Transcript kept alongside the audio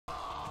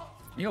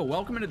Yo,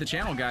 welcome into the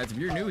channel, guys. If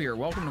you're new here,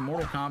 welcome to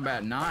Mortal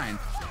Kombat 9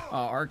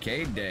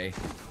 Arcade Day.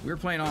 We were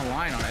playing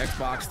online on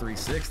Xbox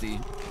 360.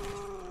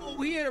 Oh,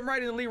 we hit him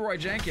right into Leroy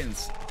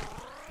Jenkins.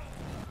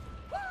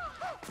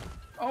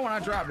 Oh, and I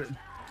dropped it.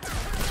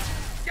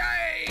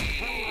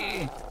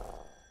 Yay!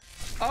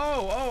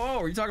 Oh,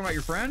 are you talking about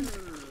your friend?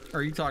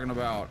 Or are you talking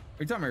about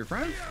your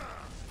friend?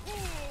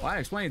 Well, that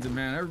explains it,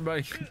 man.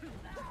 Everybody,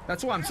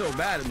 that's why I'm so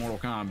bad at Mortal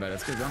Kombat.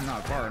 It's because I'm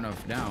not far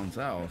enough down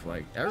south.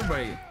 Like,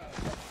 everybody.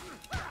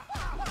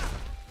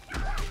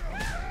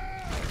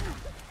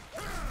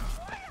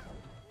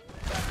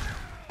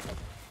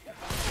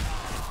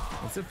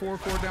 Is it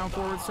 4-4 down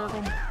forward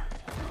circle?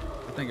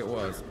 I think it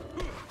was.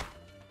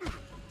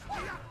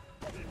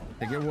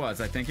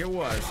 I think it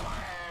was.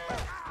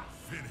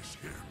 Finish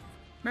him.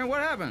 Man,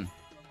 what happened?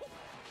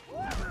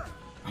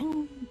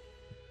 Liu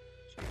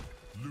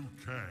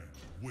Kang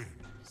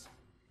wins.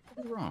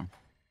 What's wrong?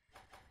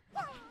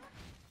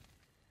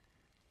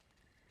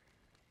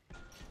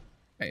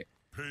 Hey.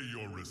 Pay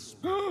your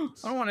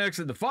respects. I don't want to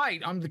exit the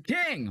fight. I'm the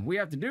king. We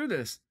have to do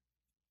this.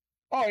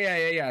 Oh,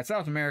 yeah.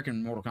 South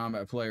American Mortal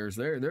Kombat players.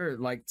 They're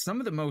like some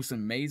of the most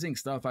amazing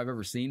stuff I've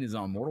ever seen is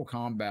on Mortal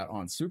Kombat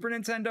on Super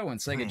Nintendo and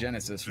Sega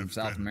Genesis from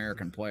South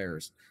American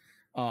players.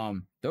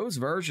 Those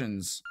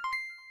versions,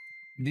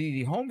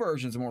 the home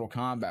versions of Mortal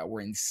Kombat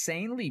were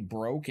insanely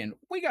broken.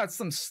 We got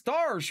some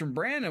stars from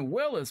Brandon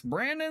Willis.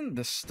 Brandon,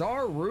 the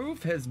star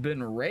roof has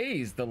been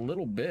raised a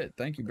little bit.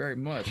 Thank you very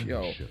much.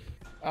 Yo,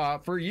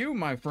 for you,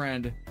 my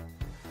friend.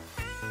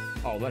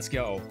 Oh, let's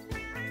go.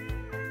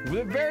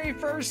 The very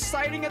first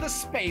sighting of the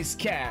Space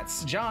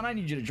Cats. John, I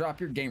need you to drop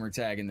your gamer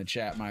tag in the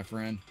chat, my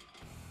friend.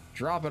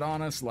 Drop it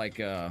on us like,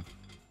 yeah.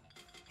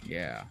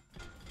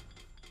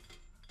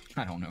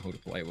 I don't know who to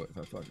play with.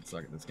 I fucking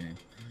suck at this game.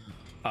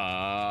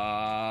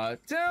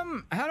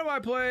 Tim, how do I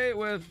play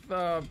with,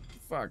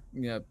 fuck,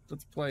 yeah,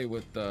 let's play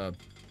with,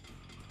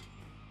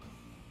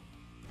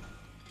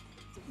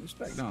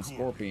 respect on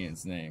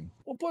Scorpion's name.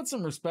 We'll put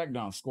some respect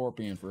on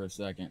Scorpion for a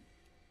second.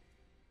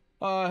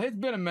 It's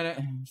been a minute.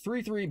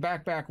 3-3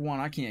 back 1.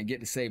 I can't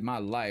get to save my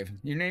life.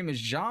 Your name is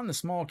John the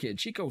Small Kid,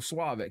 Chico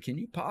Suave. Can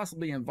you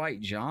possibly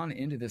invite John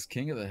into this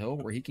King of the Hill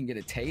where he can get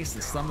a taste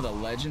of some of the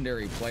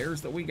legendary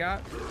players that we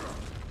got?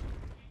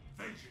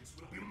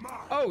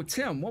 Oh,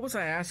 Tim, what was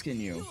I asking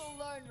you?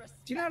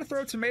 Do you know how to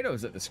throw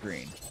tomatoes at the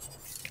screen?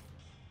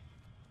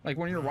 Like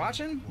when you're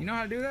watching? You know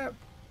how to do that?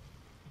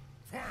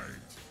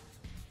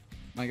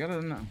 Like, other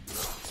than that.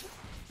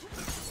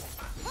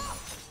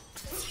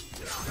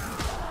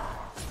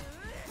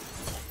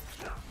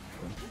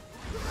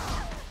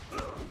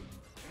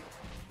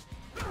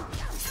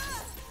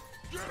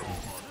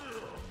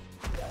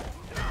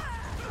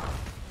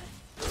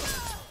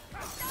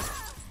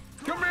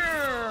 Come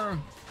here!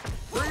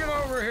 Bring it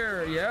over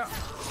here, yeah.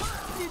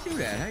 How do you do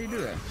that? How do you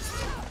do that?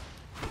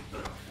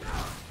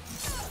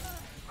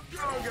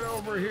 Oh, get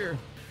over here.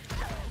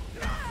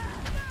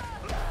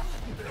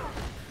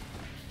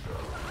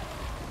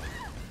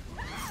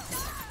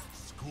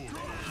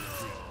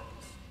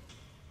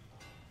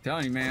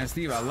 Telling you, man,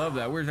 Steve, I love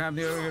that. We're having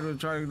to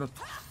try to.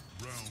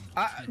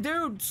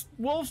 Dude,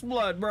 Wolf's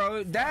Blood,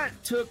 bro.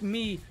 That took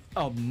me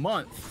a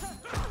month.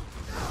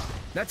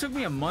 That took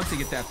me a month to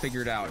get that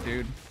figured out,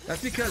 dude.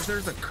 That's because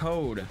there's a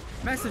code.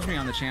 Message me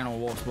on the channel,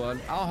 Wolf's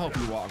Blood. I'll help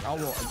you walk.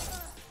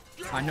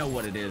 I know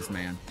what it is,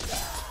 man.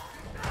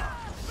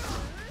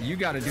 You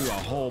got to do a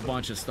whole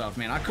bunch of stuff,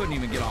 man. I couldn't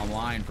even get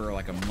online for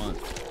like a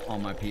month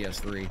on my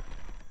PS3.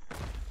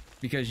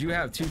 Because you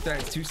have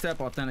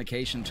two-step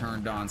authentication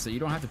turned on, so you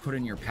don't have to put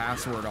in your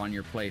password on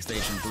your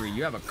PlayStation 3.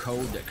 You have a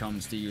code that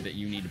comes to you that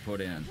you need to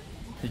put in.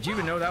 Did you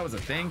even know that was a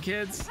thing,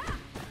 kids?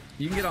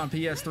 You can get on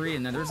PS3,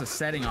 and then there's a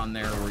setting on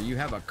there where you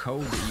have a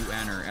code that you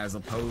enter as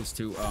opposed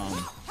to,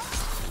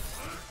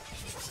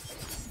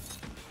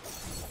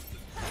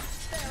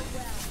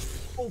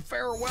 Oh,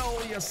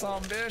 farewell, you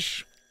some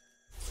bitch.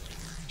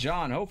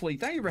 John, hopefully,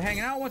 thank you for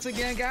hanging out once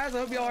again, guys. I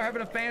hope y'all are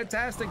having a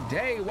fantastic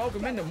day.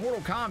 Welcome into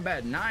Mortal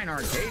Kombat 9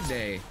 Arcade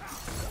Day.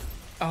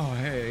 Oh,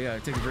 hey, yeah, I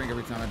take a drink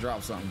every time I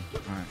drop something.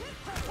 All right.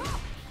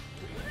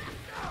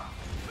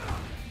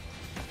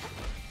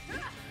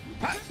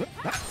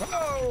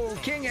 Oh,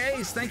 King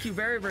Ace, thank you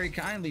very, very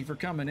kindly for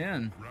coming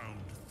in.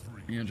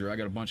 Andrew, I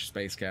got a bunch of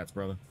Space Cats,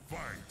 brother.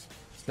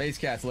 Space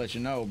Cats let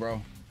you know,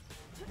 bro.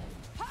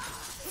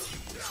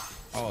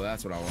 Oh,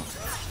 that's what I want.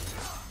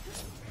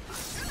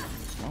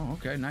 Oh,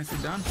 okay, nicely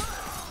done.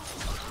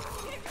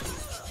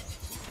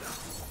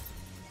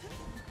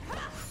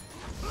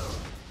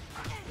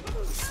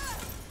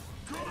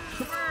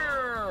 Come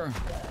here.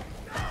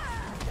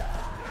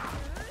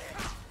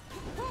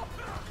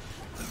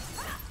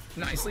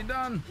 Nicely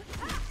done.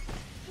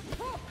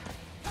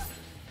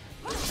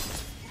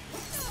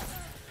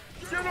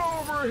 Get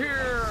over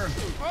here.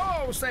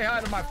 Oh, say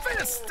hi to my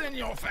fist in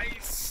your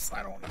face.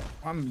 I don't know.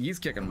 He's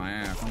kicking my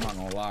ass. I'm not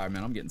gonna lie,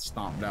 man. I'm getting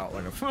stomped out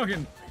like a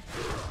fucking.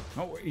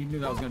 Oh, he knew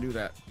that I was gonna do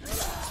that.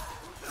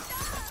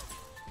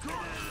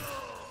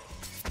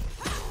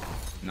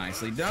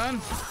 Nicely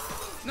done.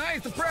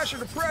 Nice, the pressure,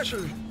 the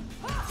pressure.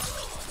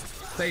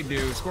 They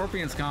do.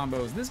 Scorpion's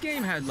combos. This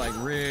game had like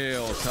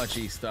real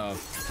touchy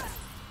stuff.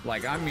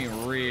 Like, I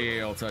mean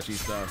real touchy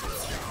stuff.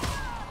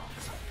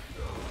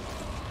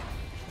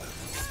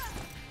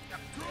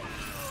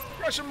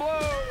 Russian blow!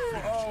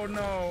 Oh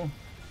no.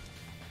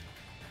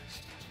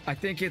 I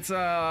think it's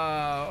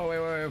oh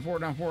wait,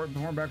 forward down forward,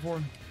 forward back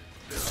forward.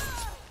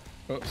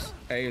 Oops.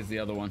 A is the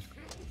other one.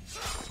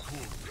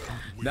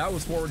 That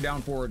was forward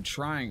down forward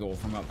triangle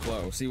from up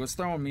close. See, what's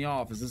throwing me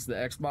off is this is the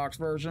Xbox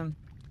version,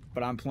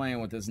 but I'm playing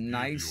with this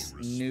nice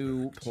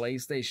new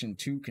PlayStation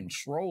 2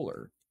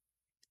 controller.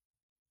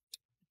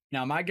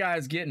 Now my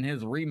guy's getting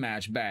his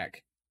rematch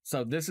back.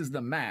 So this is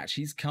the match.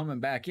 He's coming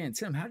back in.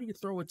 Tim, how do you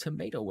throw a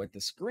tomato at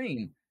the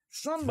screen?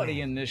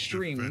 Somebody in this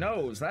stream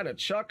knows how to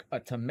chuck a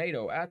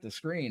tomato at the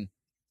screen.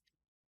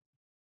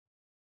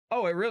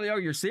 Oh, it really? Oh,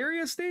 you're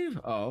serious, Steve?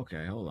 Oh,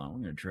 okay. Hold on.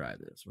 We're going to try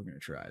this. We're going to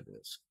try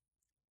this.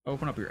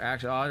 Open up your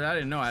action. Oh, I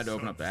didn't know I had to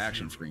open up the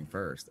action screen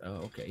first. Oh,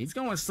 okay. He's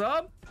going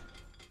sub?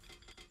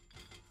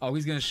 Oh,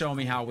 he's going to show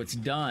me how it's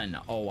done.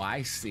 Oh,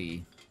 I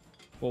see.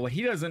 Well, what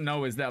he doesn't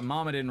know is that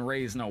mama didn't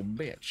raise no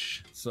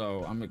bitch. So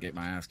I'm going to get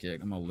my ass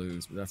kicked. I'm going to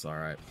lose, but that's all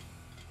right.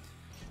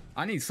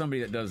 I need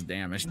somebody that does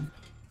damage.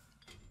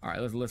 All right,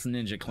 let's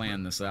Ninja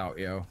Clan this out,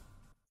 yo.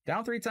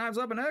 Down 3 times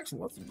up and X.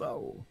 Let's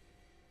go.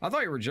 I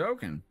thought you were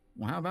joking.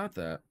 Well, how about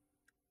that?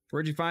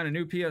 Where'd you find a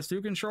new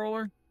PS2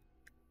 controller?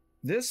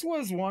 This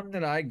was one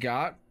that I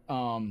got.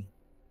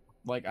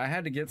 Like I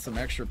had to get some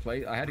extra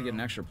I had to get an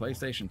extra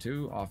PlayStation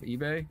 2 off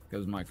eBay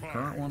because my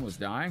current one was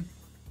dying.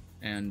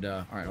 And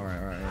all right.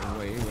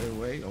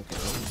 Wait. Okay.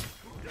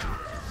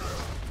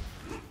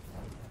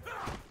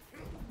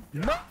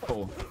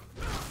 No.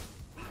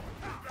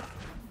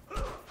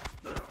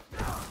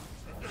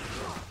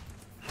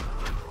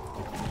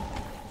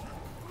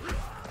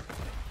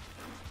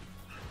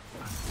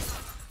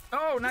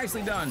 Oh,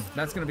 nicely done.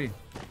 That's gonna be.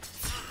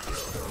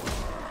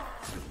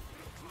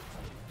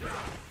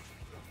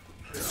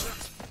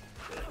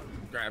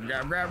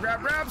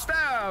 Grab,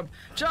 stab!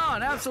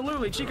 John,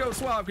 absolutely. Chico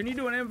Swab, can you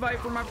do an invite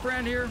for my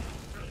friend here?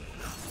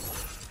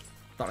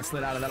 Thought I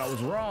slid out of that. I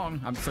was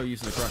wrong. I'm so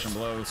used to the crushing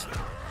blows.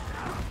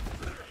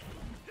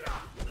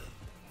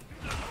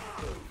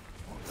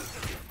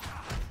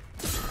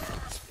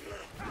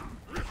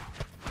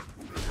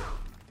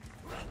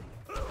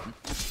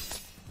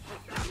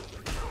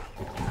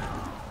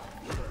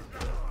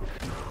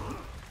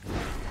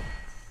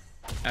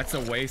 That's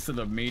a waste of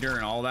the meter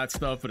and all that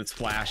stuff, but it's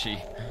flashy.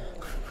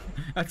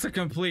 That's a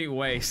complete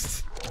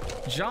waste.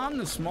 John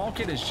the Small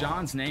Kid is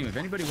John's name. If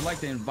anybody would like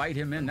to invite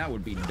him in, that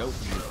would be dope.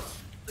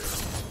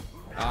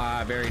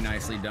 Ah, very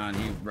nicely done.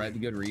 He read a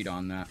good read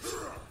on that.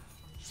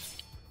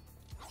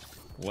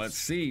 Let's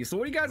see. So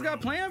what do you guys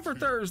got planned for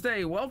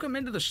Thursday? Welcome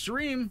into the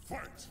stream.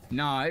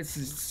 Nah, it's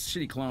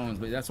shitty clones,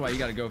 but that's why you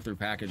got to go through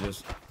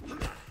packages.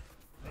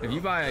 If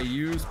you buy a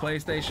used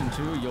PlayStation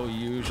 2, you'll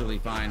usually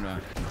find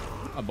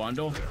a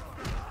bundle.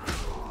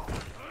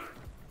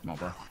 Come on,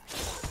 bro.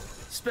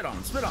 Spit on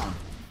him, spit on him.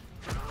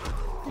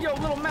 Yo,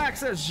 Little Mac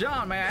says,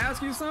 John, may I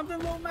ask you something?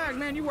 Little Mac,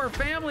 man, you are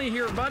family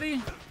here,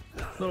 buddy.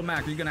 Little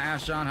Mac, are you gonna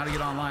ask John how to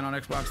get online on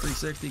Xbox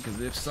 360? Because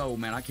if so,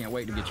 man, I can't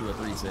wait to get you a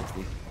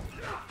 360.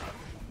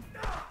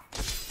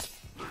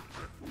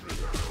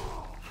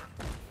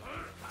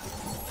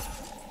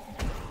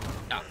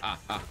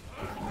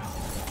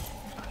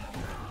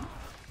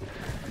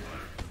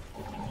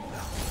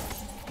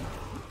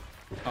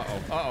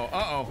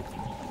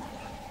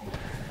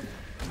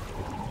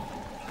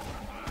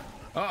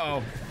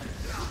 Uh-oh.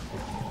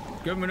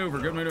 Good maneuver,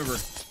 good maneuver.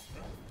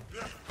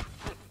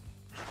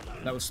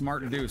 That was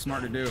smart to do,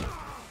 smart to do.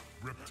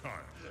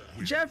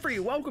 Jeffrey,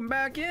 welcome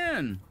back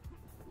in.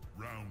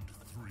 Round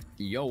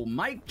 3. Yo,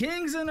 Mike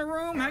King's in the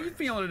room. How you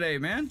feeling today,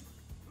 man?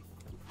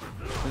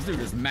 This dude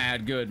is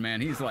mad good,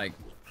 man. He's like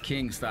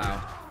King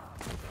style.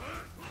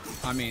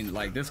 I mean,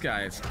 like, this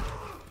guy is...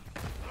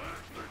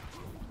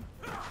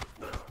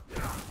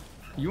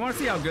 You want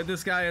to see how good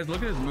this guy is?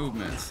 Look at his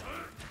movements.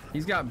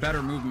 He's got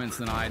better movements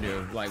than I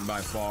do, like, by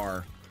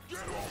far.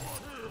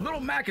 Little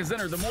Mac has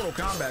entered the Mortal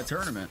Kombat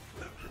tournament.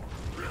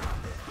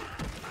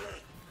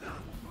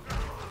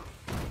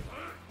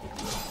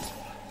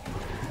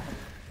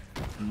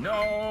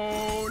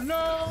 No,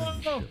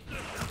 no!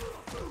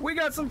 We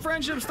got some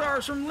friendship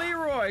stars from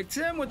Leroy.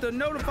 Tim with the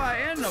notify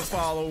and the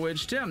follow,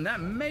 which, Tim,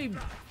 that may...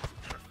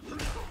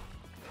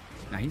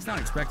 Now, he's not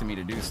expecting me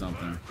to do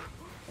something.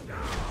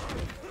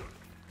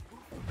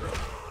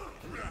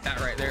 That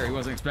right there, he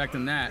wasn't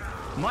expecting that.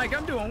 Mike,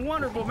 I'm doing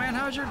wonderful, man.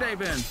 How's your day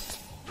been?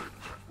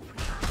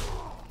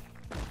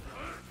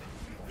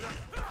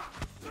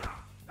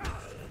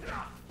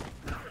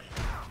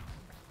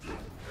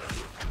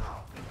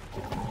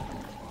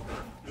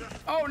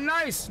 Oh,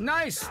 nice,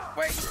 nice.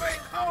 Wait.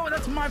 Oh,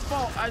 that's my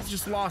fault. I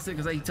just lost it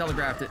because I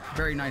telegraphed it.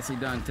 Very nicely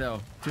done,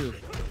 too.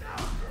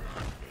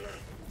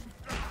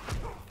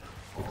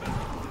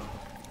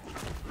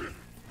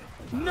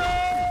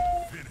 No!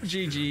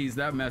 GG's,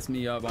 that messed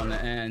me up on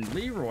the end.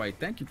 Leroy,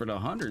 thank you for the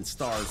 100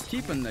 stars.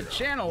 Keeping the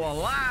channel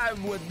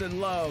alive with the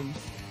love.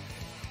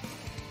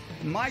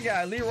 My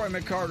guy, Leroy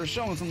McCarter,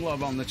 showing some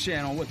love on the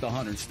channel with the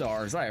 100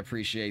 stars. I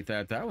appreciate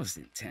that. That was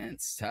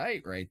intense,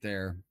 tight right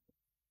there.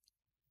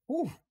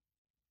 Whew.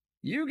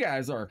 You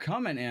guys are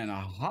coming in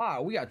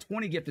hot. We got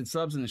 20 gifted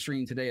subs in the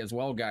stream today as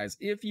well, guys.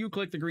 If you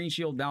click the green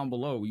shield down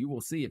below, you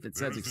will see if it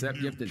says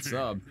accept gifted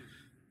sub.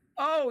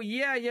 Oh,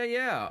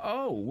 yeah.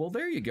 Oh, well,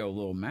 there you go,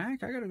 Little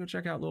Mac. I got to go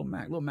check out Little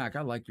Mac. Little Mac,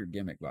 I like your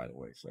gimmick, by the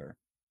way, sir.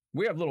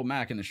 We have Little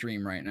Mac in the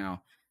stream right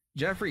now.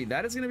 Jeffrey,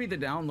 that is going to be the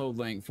download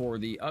link for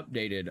the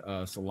updated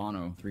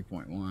Solano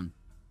 3.1.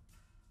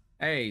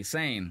 Hey,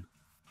 Sane.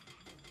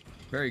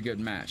 Very good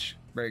match.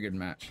 Very good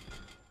match.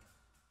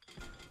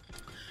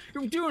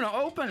 You're doing an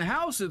open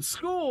house at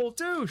school,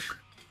 dude.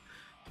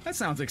 That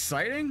sounds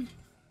exciting.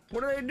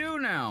 What do they do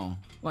now?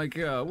 Like,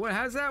 what?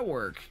 How's that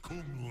work?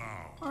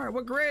 All right,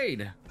 what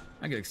grade?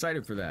 I get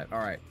excited for that. All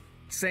right.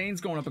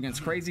 Sane's going up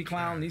against Crazy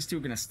Clown. These two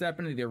are going to step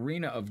into the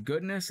arena of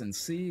goodness and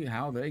see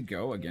how they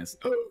go against...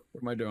 Oh,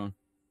 what am I doing?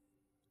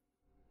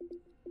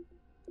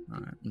 All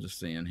right, I'm just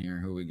seeing here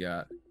who we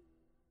got.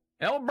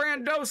 El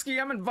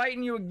Brandowski, I'm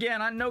inviting you again.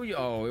 I know you.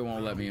 Oh, it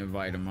won't let me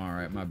invite him. All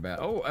right, my bad.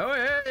 Oh,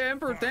 hey,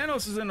 Emperor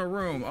Thanos is in the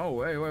room. Oh,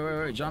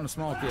 wait. John the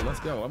Small Kid,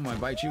 let's go. I'm gonna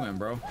invite you in,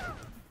 bro.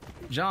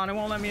 John, it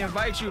won't let me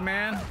invite you,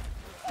 man.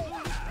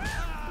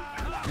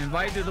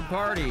 Invite to the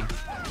party.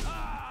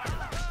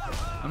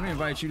 I'm gonna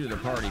invite you to the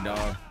party,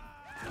 dog.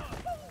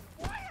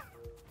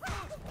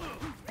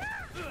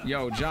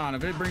 Yo, John,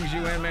 if it brings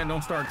you in, man,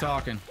 don't start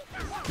talking.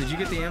 Did you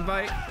get the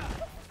invite?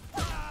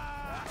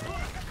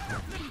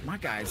 My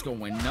guy's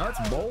going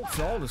nuts, bolts,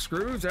 all the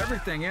screws,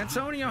 everything.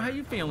 Antonio, how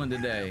you feeling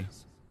today?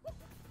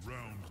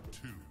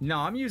 No,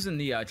 I'm using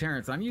the,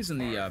 Terrence, I'm using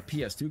the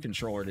PS2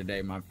 controller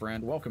today, my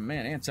friend. Welcome,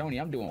 man.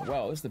 Antonio, I'm doing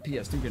well. This is the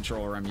PS2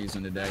 controller I'm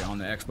using today on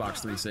the Xbox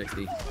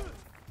 360.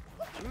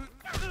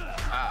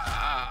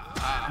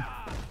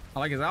 I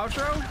like his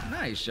outro.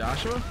 Nice,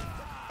 Joshua.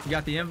 You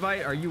got the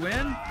invite. Are you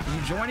in? Are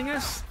you joining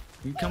us?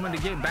 You coming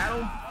to get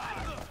battle?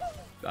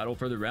 Battle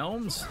for the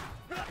realms?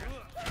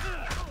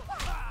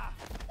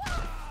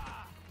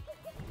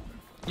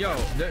 Yo,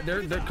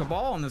 the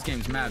Cabal in this game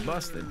is mad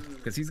busted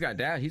because he's got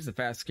dad. He's the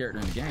fastest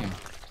character in the game.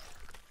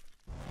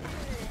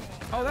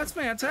 Oh, that's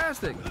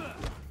fantastic.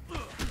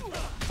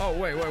 Oh,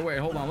 wait.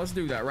 Hold on. Let's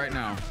do that right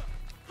now.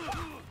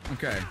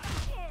 Okay.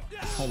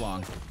 Hold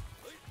on.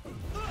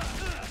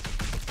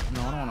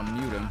 No, I don't want to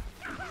mute him.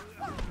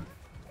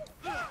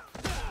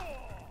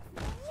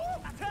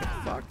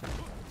 Fuck.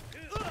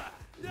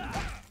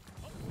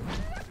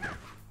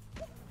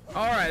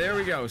 All right, there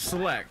we go.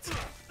 Select.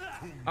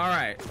 All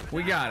right,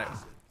 we got it.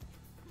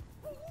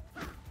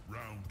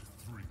 Round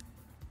 3.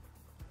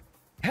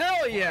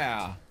 Hell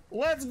yeah!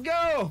 Let's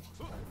go!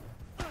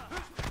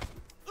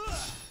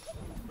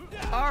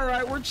 All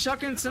right, we're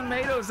chucking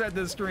tomatoes at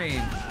the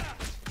screen.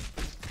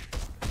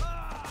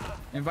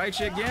 Invite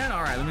you again?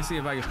 All right, let me see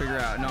if I can figure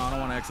out. No, I don't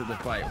want to exit the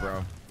fight,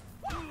 bro.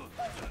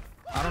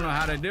 I don't know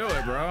how to do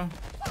it, bro.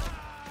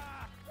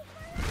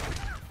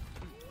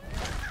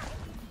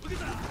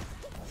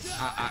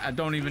 I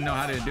don't even know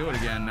how to do it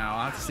again now.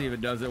 I'll have to see if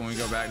it does it when we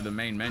go back to the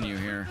main menu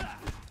here.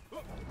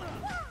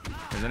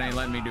 Because it ain't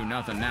letting me do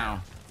nothing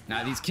now.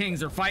 Now these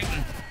kings are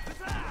fighting.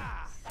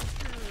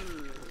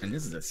 And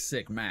this is a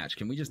sick match.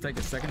 Can we just take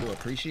a second to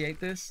appreciate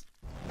this?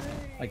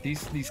 Like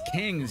these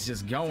kings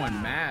just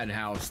going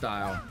madhouse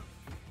style.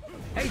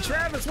 Hey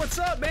Travis, what's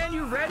up, man?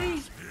 You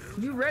ready?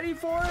 You ready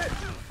for it?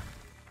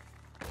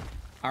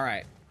 All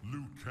right.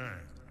 Liu Kang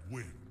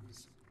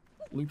wins.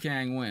 Liu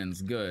Kang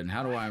wins. Good.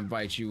 How do I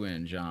invite you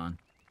in, John?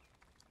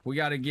 We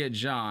got to get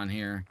John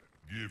here.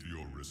 Give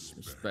your respect.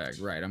 Respect.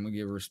 Right. I'm going to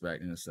give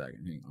respect in a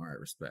second. All right.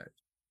 Respect.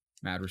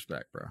 Mad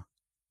respect, bro.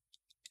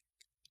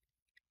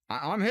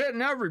 I'm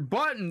hitting every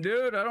button,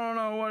 dude. I don't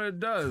know what it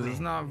does.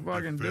 It's not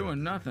fucking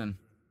doing nothing.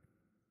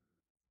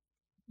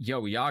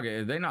 Yo, Yaga,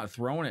 are they not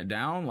throwing it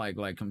down? Like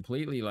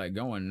completely like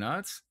going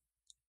nuts?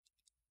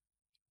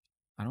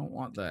 I don't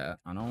want that.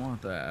 I don't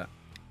want that.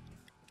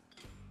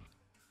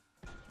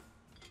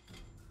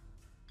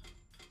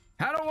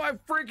 How do I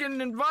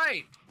freaking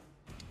invite?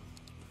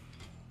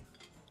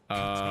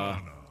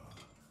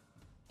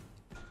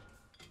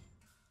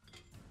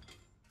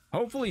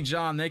 Hopefully,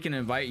 John, they can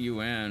invite you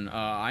in.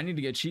 I need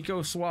to get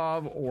Chico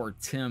Suave or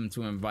Tim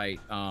to invite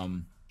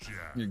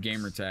your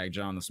gamer tag,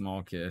 John the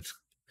Small Kid.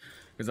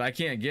 Because I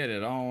can't get it.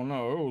 I don't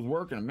know. It was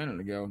working a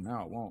minute ago.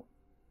 Now it won't.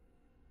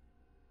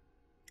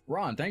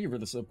 Ron, thank you for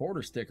the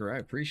supporter sticker. I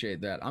appreciate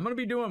that. I'm going to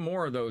be doing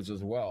more of those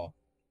as well.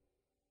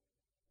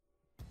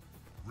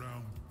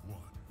 Round 1.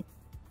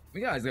 You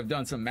guys have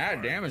done some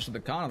mad damage to the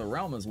Khan of the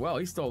Realm as well.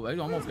 He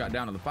almost got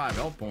down to the 5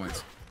 health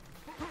points.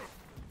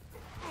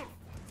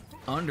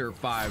 Under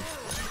 5.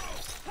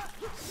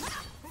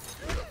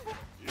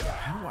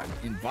 How do I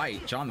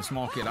invite John the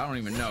Small Kid? I don't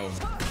even know.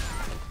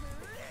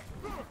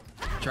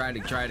 Try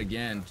it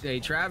again. Hey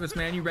Travis,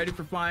 man, you ready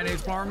for Flying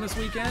Ace Farm this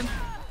weekend?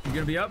 You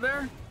gonna be up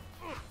there?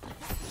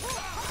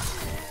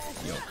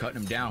 Yo,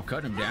 cutting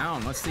him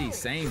down. Let's see.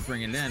 Sane's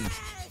bringing it in.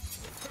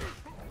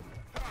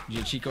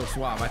 Yeah, Chico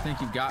Suave, I think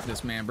you got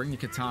this, man. Bring the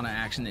katana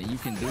action that you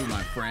can do,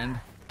 my friend.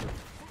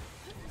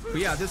 But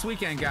yeah, this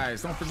weekend,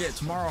 guys, don't forget,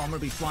 tomorrow I'm going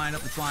to be flying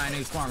up to Flying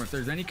Ace Farm. If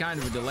there's any kind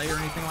of a delay or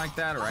anything like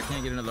that, or I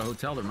can't get into the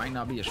hotel, there might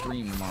not be a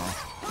stream tomorrow.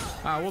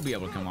 We'll be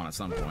able to come on at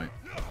some point.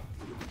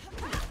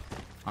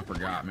 I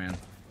forgot, man.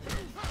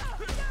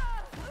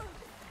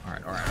 All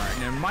right.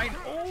 And it might...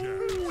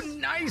 Oh,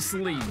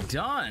 nicely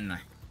done.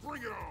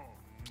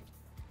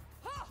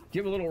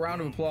 Give a little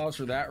round of applause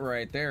for that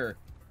right there.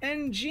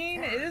 And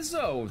Gene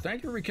Izzo,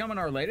 thank you for becoming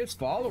our latest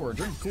follower.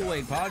 Drink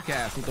Kool-Aid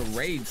Podcast with a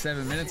raid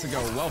 7 minutes ago.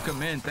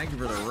 Welcome in. Thank you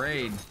for the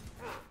raid.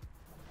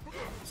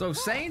 So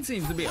Sane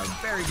seems to be a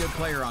very good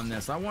player on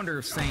this. I wonder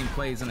if Sane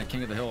plays in a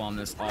King of the Hill on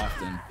this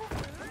often.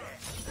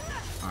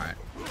 All right.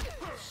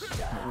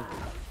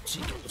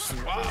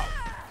 Wow.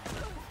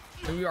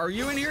 Are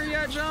you in here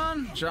yet,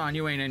 John? John,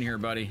 you ain't in here,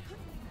 buddy.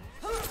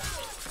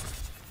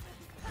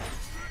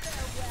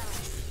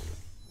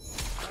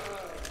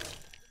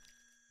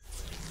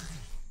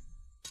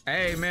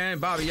 Hey, man,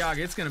 Baba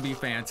Yaga, it's gonna be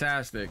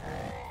fantastic.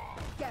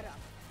 Get up.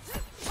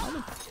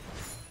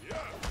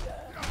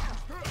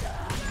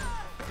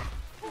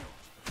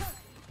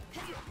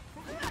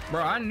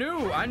 Bro, I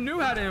knew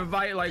how to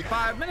invite like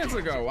 5 minutes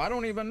ago. I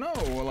don't even know.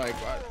 Like,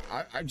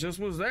 I just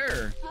was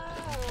there.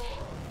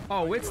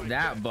 Oh, it's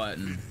that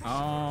button.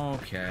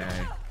 Okay.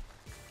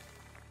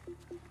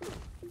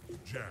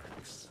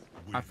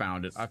 I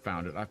found it.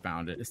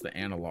 It's the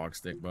analog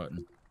stick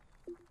button.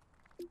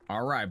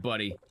 All right,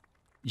 buddy.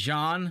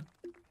 John,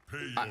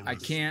 I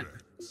can't.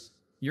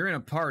 You're in a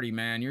party,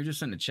 man. You're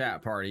just in a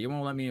chat party. You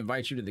won't let me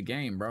invite you to the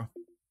game, bro.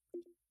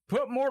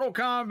 Put Mortal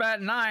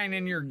Kombat 9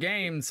 in your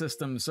game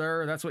system,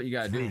 sir. That's what you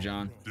gotta do,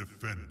 John.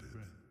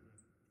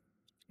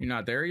 You're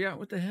not there yet?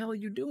 What the hell are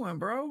you doing,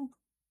 bro?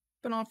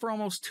 Been on for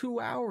almost 2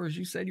 hours.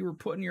 You said you were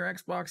putting your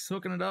Xbox,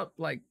 hooking it up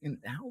like an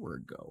hour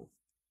ago.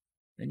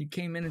 Then you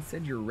came in and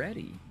said you're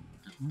ready.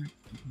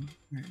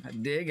 I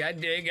dig.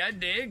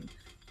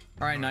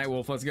 All right,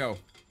 Nightwolf, let's go.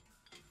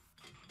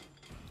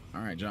 All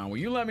right, John, will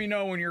you let me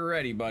know when you're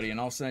ready, buddy, and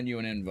I'll send you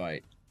an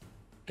invite.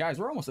 Guys,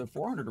 we're almost at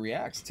 400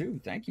 reacts,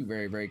 too. Thank you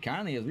very, very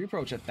kindly. As we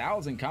approach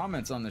 1,000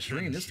 comments on the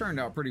stream, this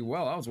turned out pretty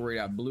well. I was worried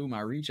I blew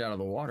my reach out of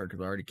the water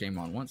because I already came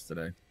on once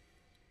today.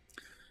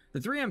 The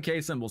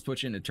 3MK symbols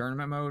put you into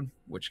tournament mode,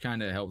 which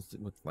kind of helps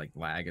with, like,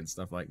 lag and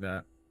stuff like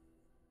that.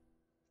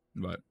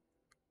 But,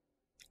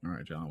 all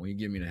right, John, will you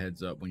give me the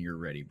heads up when you're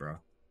ready, bro?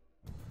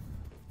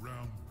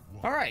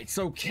 All right,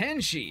 so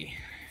Kenshi.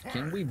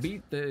 Can we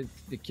beat the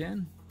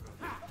Ken?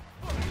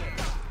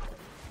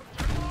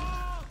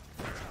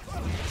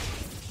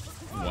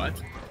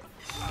 What?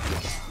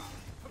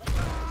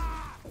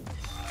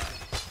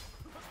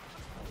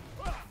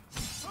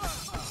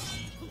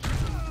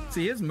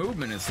 See, his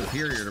movement is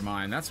superior to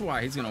mine. That's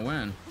why he's gonna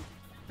win.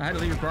 I had to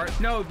leave your party.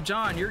 No,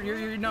 John, you're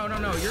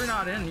no. You're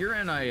not in. You're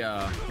in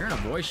a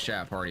voice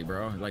chat party,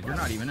 bro. Like you're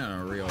not even in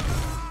a real.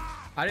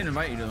 I didn't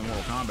invite you to the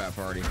Mortal Kombat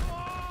party.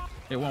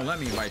 It won't let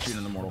me invite you to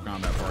the Mortal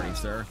Kombat party,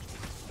 sir.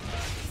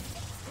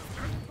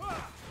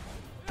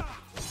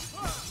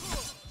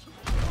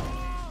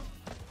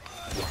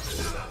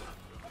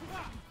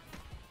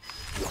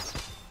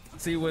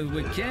 See, with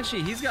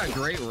Kenshi, he's got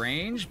great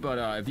range, but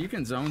if you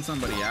can zone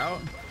somebody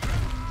out,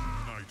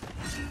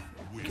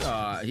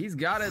 he's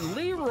got it.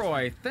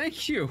 Leroy,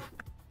 thank you,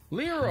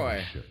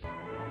 Leroy.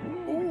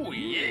 Oh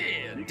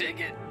yeah, dig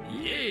it.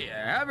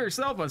 Yeah, have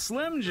yourself a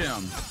Slim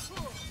Jim.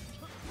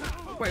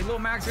 Wait, Lil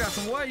Max got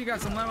some what? You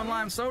got some lemon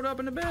lime soda up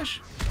in the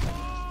bish?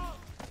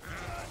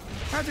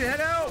 How'd you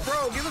head out,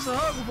 bro? Give us a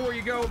hug before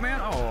you go, man.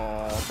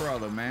 Oh,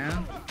 brother,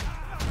 man.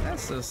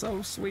 That's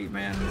so sweet,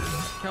 man.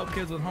 Help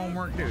kids with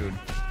homework, dude.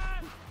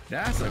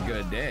 That's a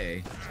good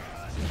day.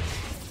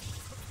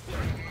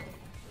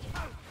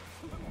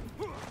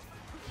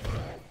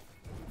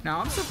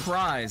 Now, I'm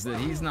surprised that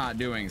he's not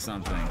doing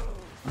something.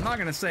 I'm not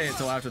gonna say it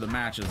till after the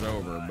match is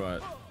over,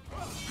 but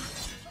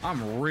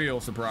I'm real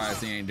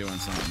surprised he ain't doing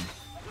something.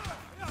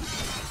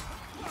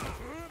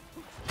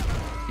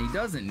 He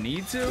doesn't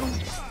need to,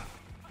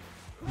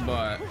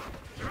 but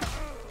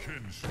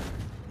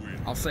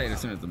I'll say it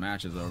as soon as the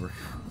match is over.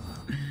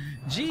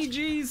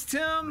 GG's,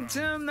 Tim,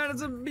 that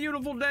is a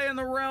beautiful day in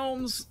the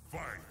realms.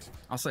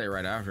 I'll say it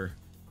right after.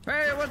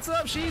 Hey, what's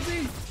up,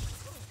 Sheezy?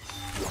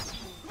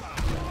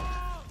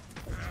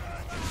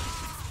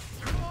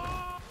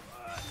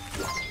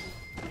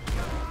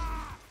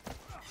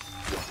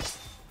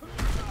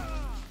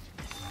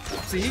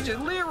 See, he just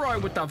Leroy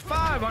with the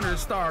 500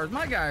 stars.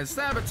 My guy is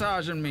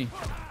sabotaging me.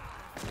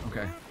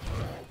 Okay.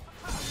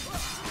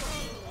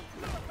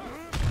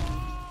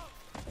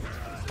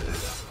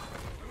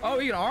 Oh,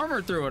 he can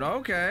armor through it.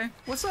 Okay.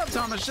 What's up,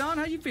 Thomas John?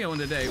 How you feeling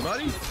today,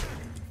 buddy?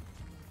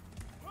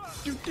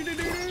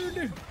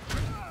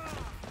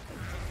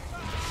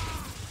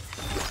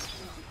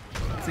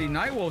 See,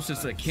 Nightwolf's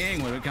just a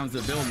king when it comes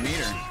to build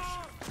meter.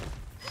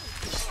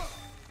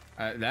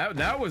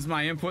 That was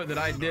my input that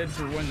I did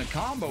for when the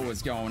combo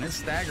was going. It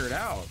staggered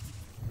out.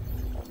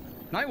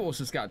 Nightwolf's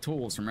just got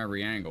tools from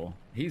every angle.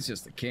 He's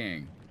just a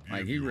king.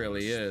 Like, he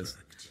really is.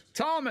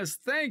 Thomas,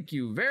 thank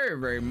you very,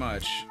 very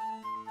much.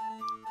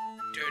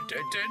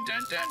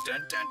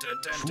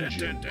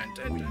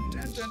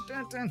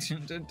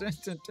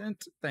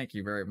 Thank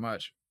you very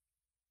much.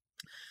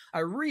 I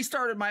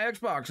restarted my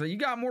Xbox. So you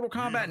got Mortal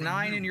Kombat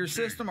 9 in your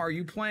system? Are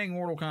you playing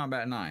Mortal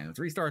Kombat 9? Let's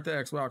restart the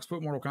Xbox,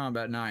 put Mortal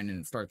Kombat 9 in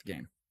and start the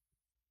game.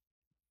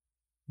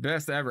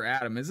 Best ever,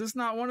 Adam. Is this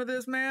not one of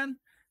this, man?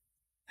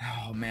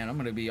 Oh, man, I'm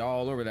going to be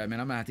all over that, man.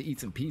 I'm going to have to eat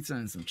some pizza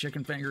and some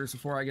chicken fingers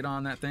before I get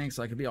on that thing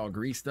so I can be all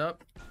greased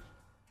up.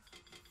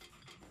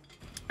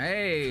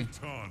 Hey,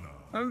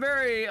 I'm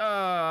very,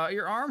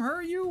 your arm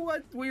hurt you?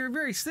 What? Well, you're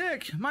very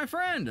sick. My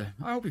friend,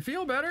 I hope you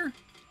feel better.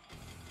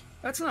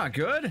 That's not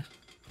good.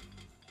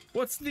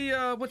 What's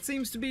the, what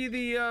seems to be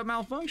the,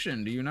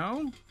 malfunction? Do you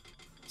know?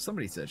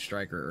 Somebody said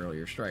Striker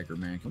earlier. Striker,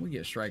 man. Can we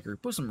get Striker?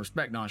 Put some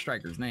respect on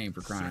Striker's name for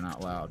crying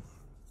out loud.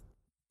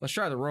 Let's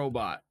try the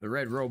robot, the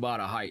red robot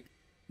of height,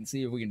 and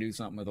see if we can do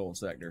something with old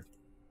Sector.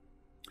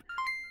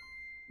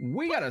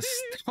 We got a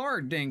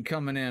star ding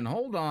coming in.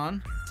 Hold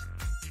on.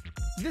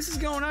 This is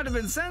going out to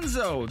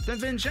Vincenzo.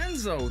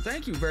 Vincenzo,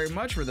 thank you very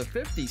much for the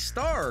 50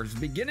 stars,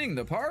 beginning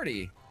the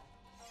party.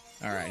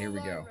 All right, here we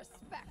go.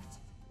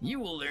 You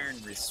will learn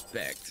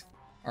respect.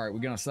 All right, we're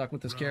gonna suck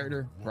with this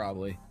character?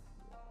 Probably.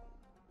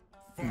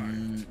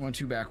 1,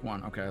 2, back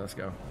 1. Okay, let's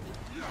go.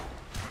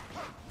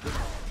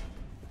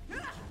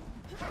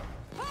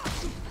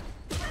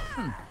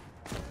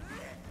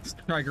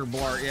 Striker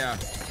Blart, yeah.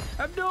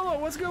 Abdullah,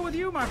 what's good with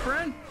you, my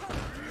friend?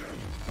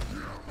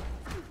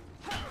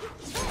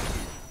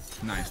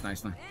 Nice,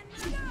 nice, nice.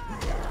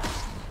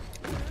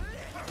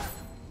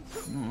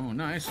 Oh,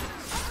 nice.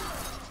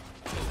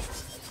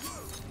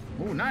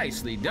 Oh,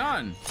 nicely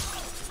done.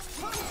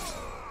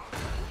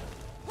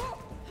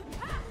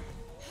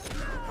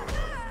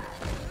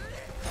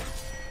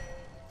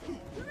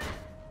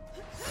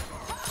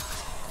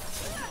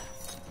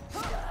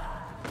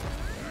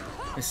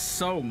 It's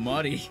so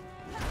muddy.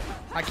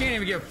 I can't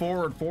even get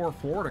forward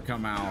 4-4 to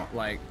come out.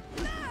 Like,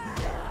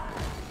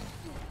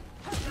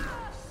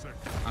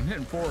 I'm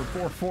hitting forward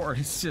 4-4.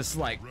 It's just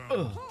like,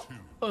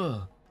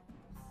 ugh.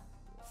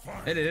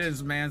 It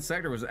is, man.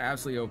 Sector was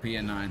absolutely OP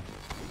in 9.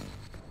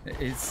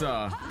 It's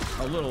a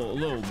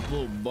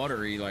little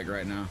buttery like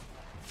right now.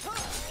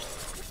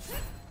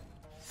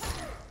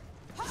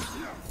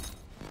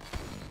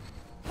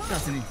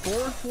 Doesn't he?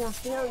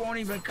 4-4-4 won't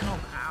even come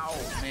out,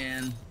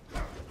 man.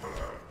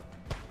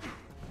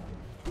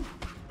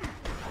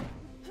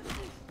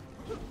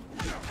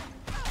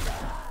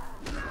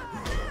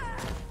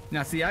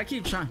 Now, see, I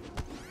keep trying.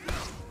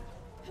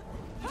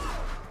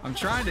 I'm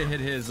trying to hit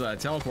his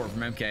teleport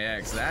from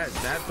MKX.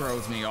 That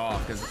throws me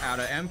off because out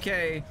of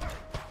MK,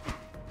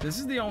 this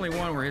is the only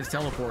one where his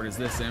teleport is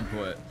this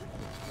input,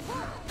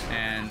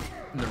 and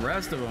the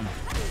rest of them.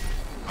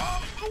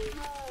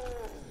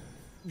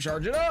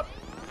 Charge it up.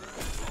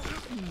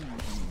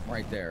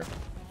 Right there.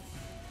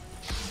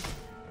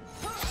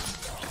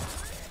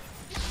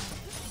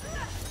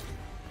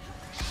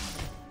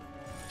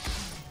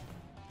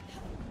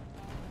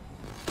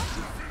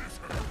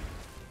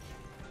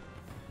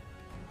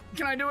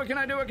 Can I do it? Can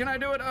I do it? Can I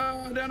do it?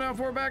 Down, down,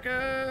 forward, back.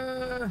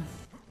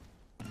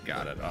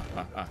 Got it.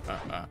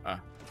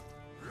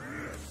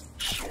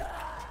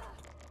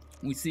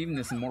 We've seen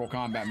this in Mortal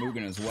Kombat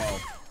Mugen as well.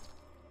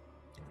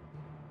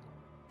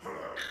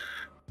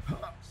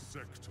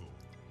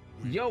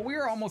 Yo, we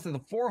are almost at the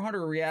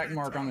 400 react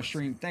mark on the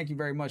stream. Thank you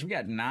very much. We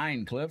got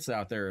 9 clips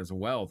out there as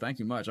well. Thank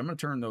you much. I'm going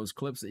to turn those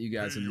clips that you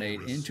guys have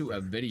made into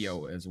a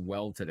video as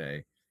well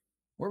today.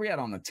 Where are we at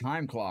on the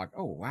time clock?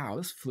 Oh, wow,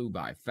 this flew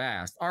by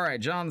fast. All right,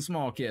 John the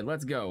Small Kid,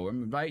 let's go.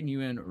 I'm inviting you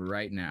in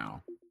right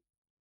now.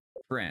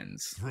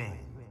 Friends. Throne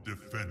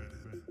defended.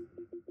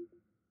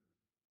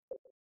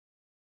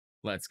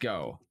 Let's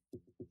go.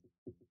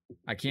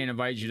 I can't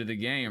invite you to the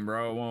game,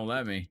 bro. It won't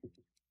let me.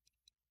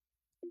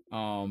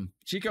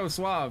 Chico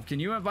Suave, can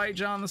you invite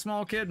John the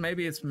Small Kid?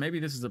 Maybe this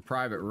is a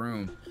private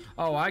room.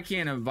 Oh, I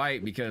can't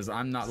invite because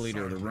I'm not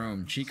leader of the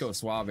room. Chico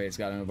Suave's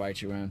got to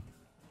invite you in.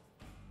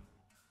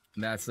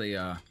 That's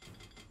the,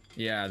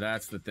 yeah,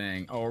 that's the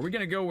thing. Oh, are we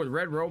gonna go with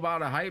red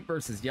robot of hype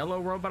versus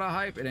yellow robot of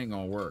hype? It ain't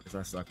gonna work because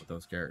I suck with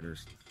those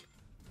characters.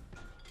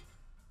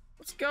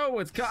 Let's go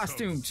with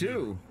costume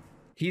 2.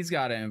 He's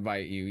got to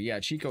invite you.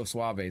 Yeah, Chico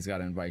Suave's got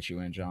to invite you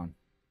in, John.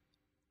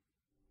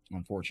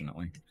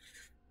 Unfortunately.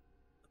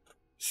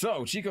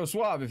 So, Chico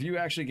Suave, if you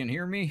actually can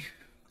hear me,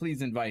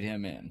 please invite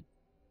him in.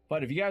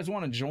 But if you guys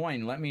want to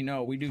join, let me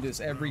know. We do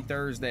this every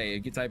Thursday.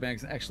 You can type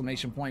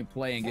exclamation point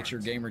play and get your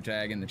gamer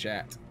tag in the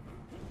chat.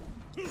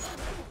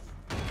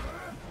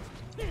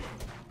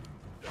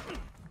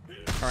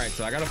 All right,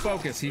 so I gotta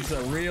focus. He's a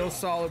real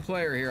solid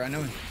player here. I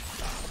know.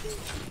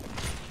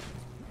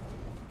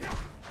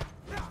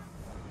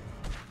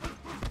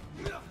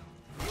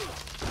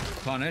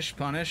 Punish,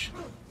 punish.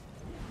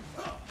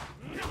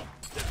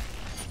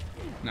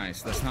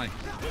 Nice, that's nice.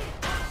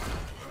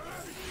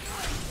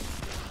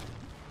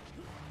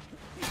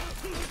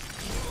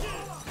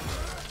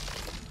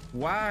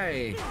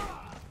 Why?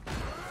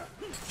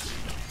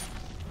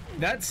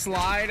 That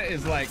slide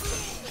is like,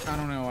 I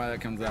don't know why that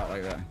comes out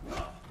like that.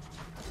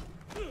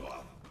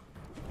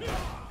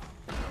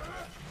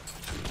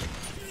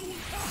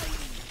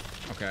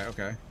 Okay,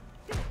 okay.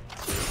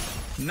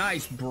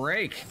 Nice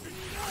break.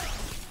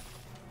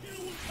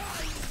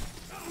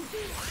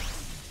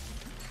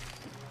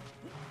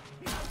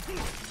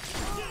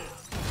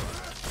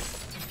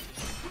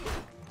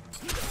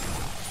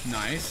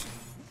 Nice.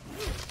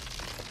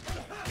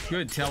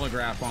 Good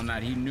telegraph on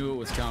that. He knew it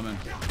was coming.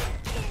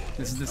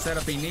 This is the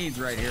setup he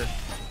needs right here.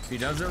 If he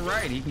does it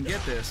right, he can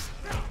get this.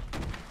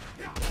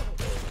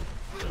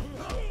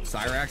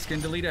 Cyrax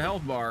can delete a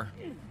health bar.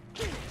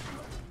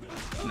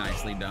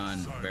 Nicely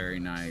done. Very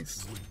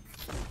nice.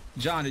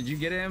 John, did you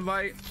get an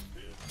invite?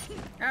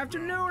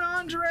 Afternoon,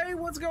 Andre.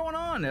 What's going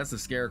on? That's the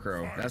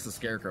Scarecrow. That's the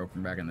Scarecrow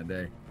from back in the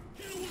day.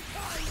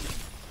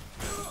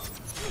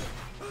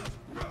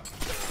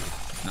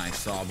 Nice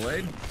saw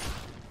blade.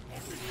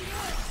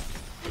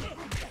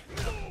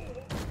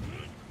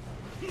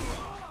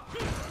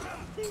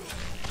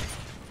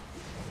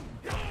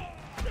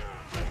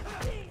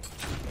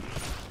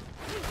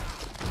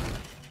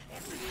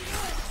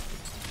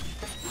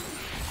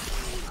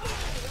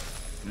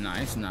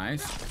 Nice,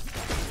 nice.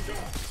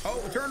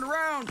 Oh, turned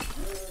around.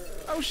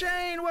 Oh,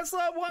 Shane, what's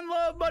up? One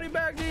love, buddy.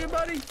 Back to you,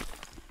 buddy.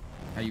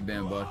 How you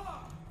been, bud?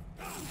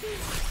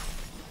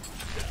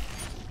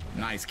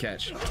 Nice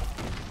catch.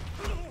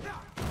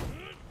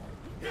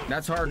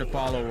 That's hard to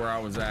follow where I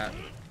was at.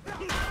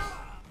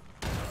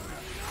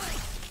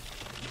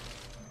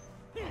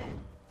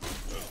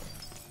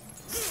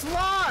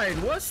 Slide,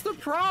 what's the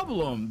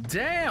problem?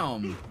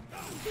 Damn.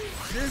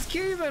 This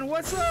Kevin,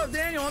 what's up,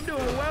 Daniel? I'm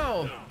doing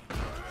well.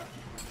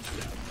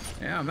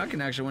 Yeah, my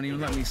connection wouldn't even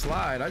let me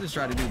slide. I just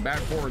tried to do back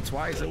forward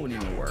twice. It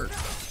wouldn't even work.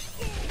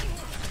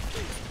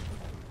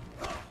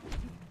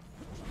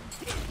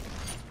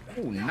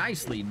 Oh,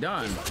 nicely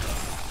done.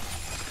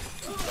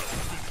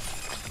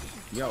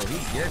 Yo, he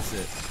gets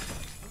it.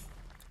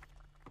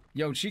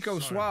 Yo, Chico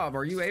Suave,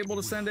 are you able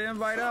to send an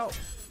invite out?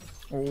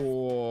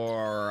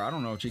 Or, I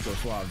don't know if Chico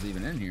Suave's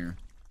even in here.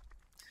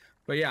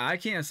 But yeah, I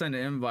can't send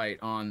an invite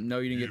on, no,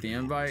 you didn't get the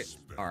invite?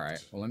 All right,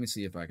 well, let me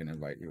see if I can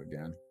invite you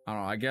again. I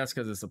don't know, I guess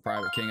because it's the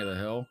private king of the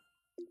hill.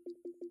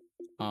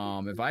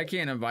 If I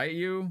can't invite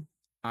you,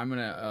 I'm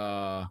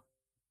gonna,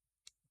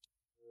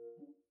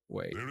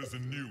 wait. There is a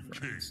new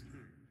king.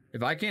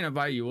 If I can't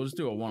invite you, we'll just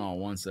do a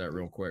one-on-one set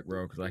real quick,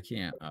 bro, because I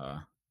can't,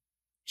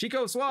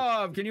 Chico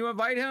Suave, can you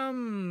invite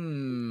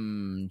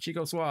him?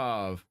 Chico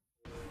Suave.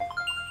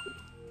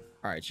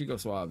 All right, Chico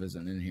Suave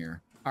isn't in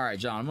here. All right,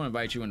 John, I'm gonna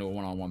invite you into a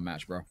one-on-one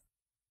match, bro.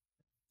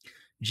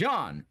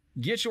 John,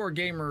 get your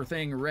gamer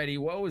thing ready.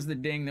 What was the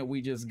ding that we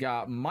just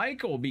got?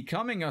 Michael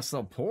becoming a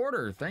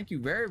supporter. Thank you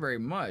very, very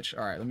much.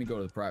 All right, let me go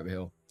to the private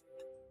hill.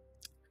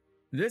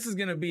 This is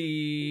gonna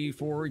be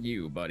for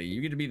you, buddy.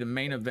 You get to be the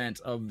main event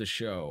of the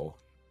show.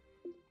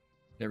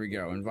 There we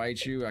go.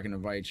 Invite you. I can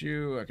invite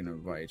you. I can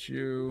invite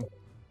you.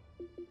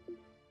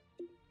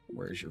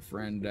 Where's your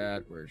friend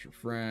at? Where's your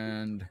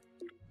friend?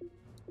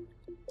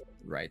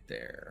 Right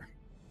there.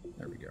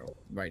 There we go.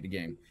 Invite to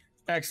game.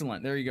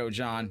 Excellent. There you go,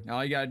 John.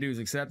 All you gotta do is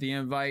accept the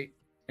invite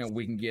and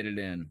we can get it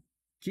in.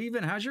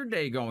 Kevin, how's your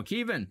day going?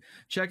 Kevin,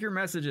 check your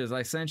messages.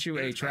 I sent you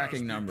a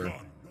tracking number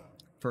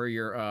for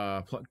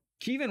your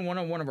Kevin won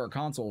on one of our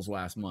consoles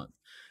last month.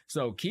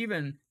 So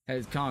Kevin,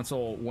 his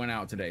console went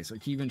out today. So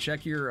Kevin,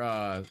 check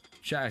your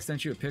chat. I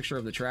sent you a picture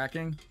of the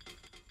tracking.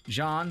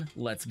 John,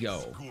 let's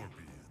go.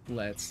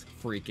 Let's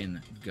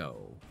freaking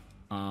go.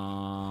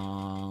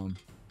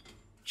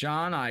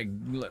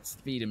 John, let's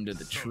feed him to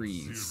the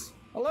trees.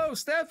 Hello,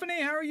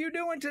 Stephanie. How are you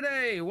doing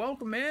today?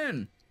 Welcome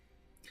in.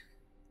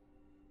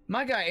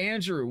 My guy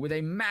Andrew with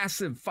a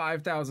massive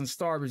 5,000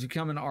 stars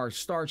becoming our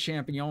star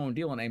champion,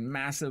 dealing a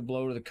massive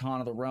blow to the Khan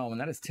of the Realm. And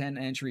that is 10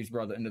 entries,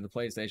 brother, into the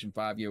PlayStation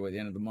 5 year at the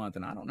end of the month.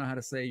 And I don't know how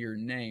to say your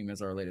name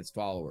as our latest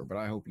follower, but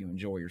I hope you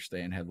enjoy your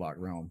stay in Headlock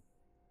Realm.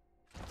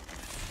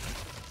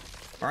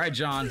 All right,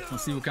 John,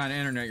 let's see what kind of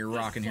internet you're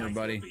rocking here,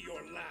 buddy.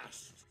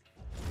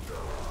 All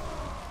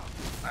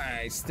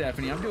right,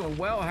 Stephanie, I'm doing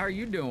well. How are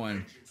you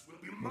doing?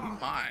 Will be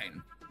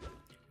mine.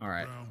 All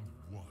right. Round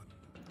one.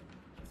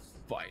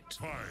 Fight.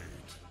 Fight.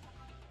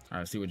 All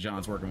right, see what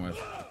John's working with.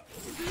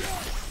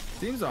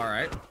 Seems all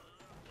right.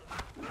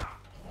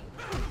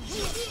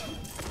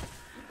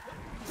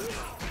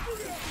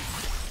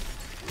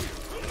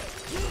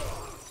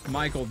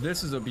 Michael,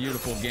 this is a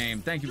beautiful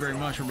game. Thank you very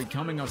much for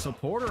becoming a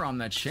supporter on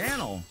the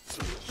channel.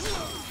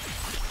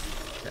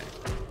 Okay.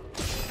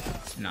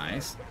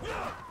 Nice.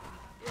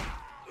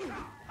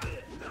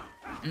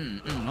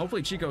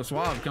 Hopefully Chico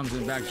Suave comes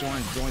in back,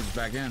 joins us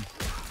back in.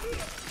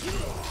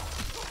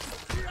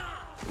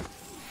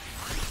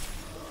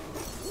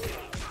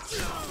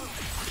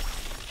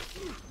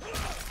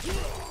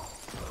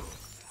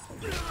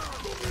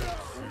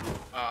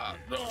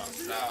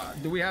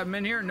 Do we have him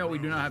in here? No, we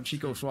do not have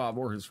Chico Suave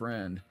or his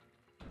friend.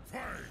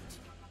 Fight.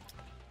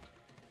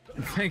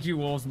 Thank you,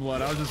 Wolf's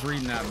Blood. I was just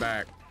reading that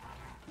back.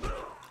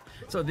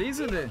 So these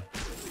are the...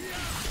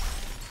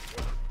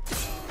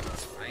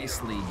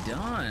 Nicely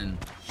done.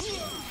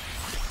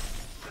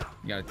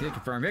 You gotta hit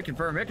confirm, hit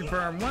confirm, hit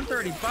confirm.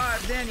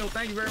 135, Daniel,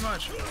 thank you very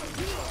much.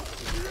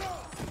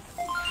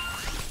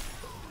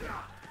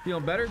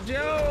 Feeling better?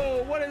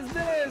 Joe, what is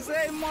this?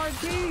 Hey,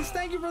 Marquise,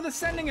 thank you for the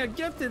sending a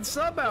gifted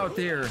sub out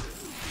there.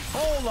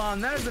 Hold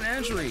on, that is an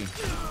entry.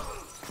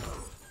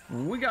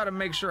 We got to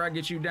make sure I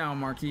get you down,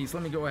 Marquise.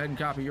 Let me go ahead and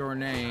copy your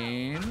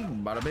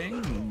name. Bada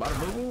bing,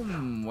 bada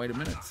boom. Wait a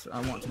minute. I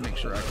want to make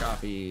sure I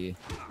copy.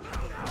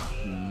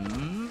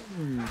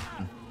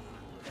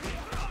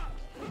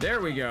 There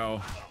we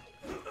go.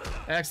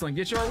 Excellent.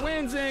 Get your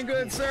wins in,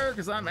 good sir,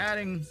 because I'm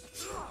adding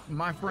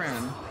my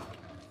friend.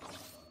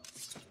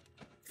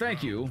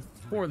 Thank you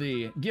for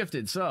the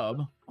gifted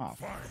sub. Oh,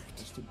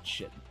 stupid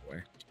shit,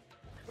 boy.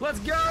 Let's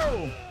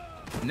go!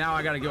 Now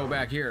I gotta go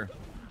back here.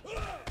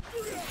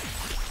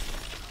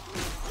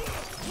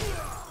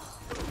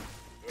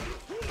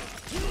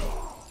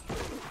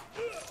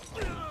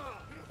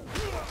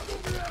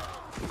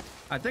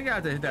 I think I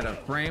have to hit that a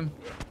frame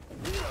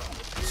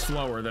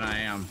slower than I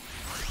am.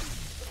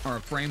 Or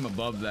a frame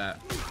above that.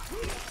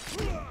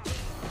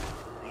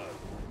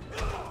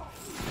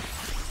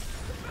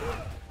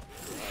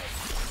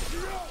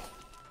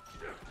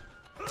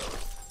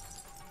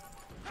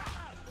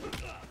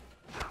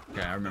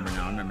 Okay, I remember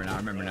now, I remember now, I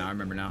remember now, I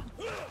remember now.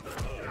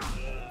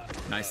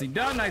 Nicely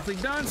done, nicely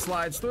done.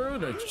 Slides through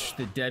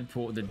the dead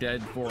pool, the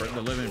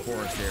living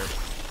forest here.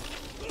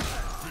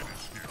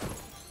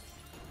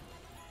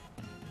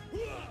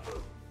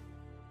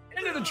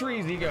 Into the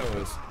trees he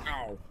goes.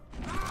 Ow.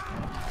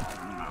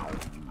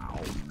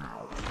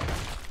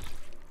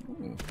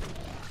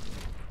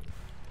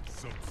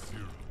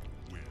 Sub-Zero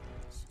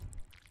wins.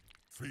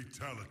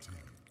 Fatality.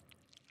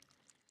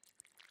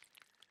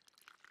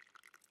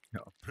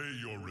 No. Pay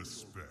your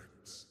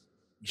respects.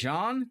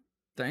 John,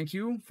 thank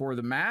you for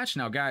the match.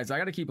 Now, guys, I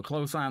got to keep a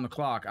close eye on the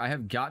clock. I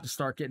have got to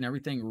start getting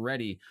everything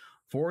ready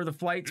for the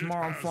flight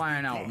tomorrow. I'm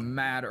flying out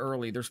mad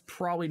early. There's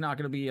probably not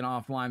going to be an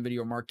offline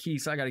video.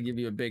 Marquise, I got to give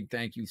you a big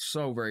thank you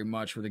so very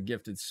much for the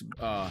gifted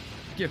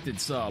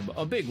sub.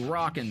 A big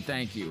rockin'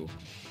 thank you.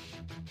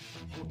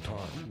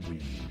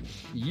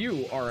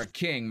 You are a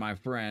king, my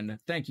friend.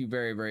 Thank you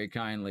very, very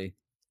kindly.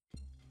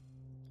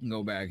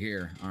 Go back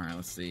here. All right,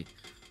 let's see.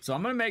 So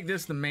I'm going to make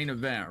this the main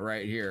event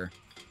right here.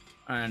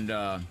 And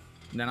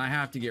then I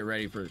have to get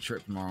ready for the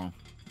trip tomorrow.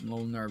 I'm a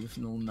little nervous,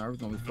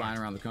 I'll be flying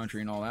around the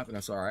country and all that, but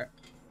that's all right.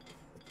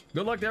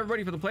 Good luck to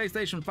everybody for the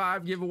PlayStation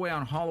 5 giveaway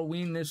on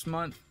Halloween this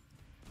month.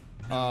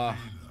 I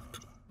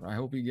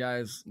hope you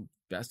guys,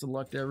 best of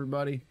luck to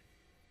everybody.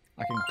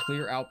 I can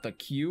clear out the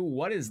queue.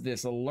 What is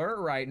this alert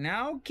right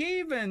now?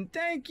 Kevin,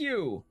 thank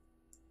you.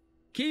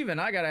 Kevin,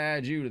 I got to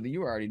add you to the,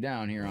 you already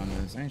down here on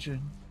this, ain't you?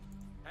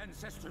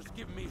 Ancestors,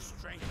 give me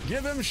strength.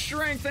 Give him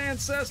strength,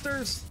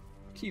 ancestors.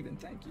 Kevin,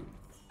 thank you.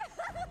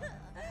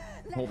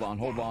 Hold on,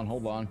 hold on,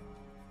 hold on.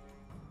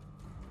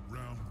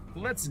 Round.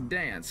 Let's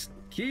dance.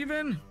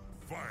 Kevin,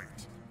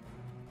 Fight.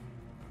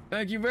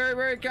 thank you very,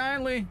 very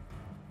kindly.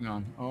 Hang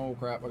on. Oh,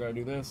 crap. I got to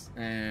do this.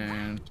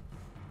 And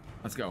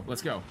let's go.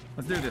 Let's go.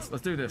 Let's do this.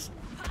 Let's do this.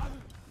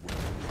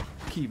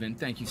 Kevin,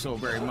 thank you so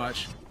very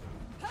much.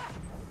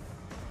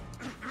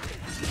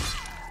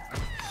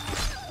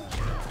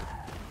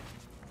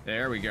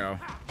 There we go.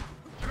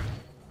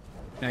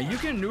 Now you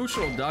can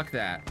neutral duck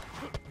that.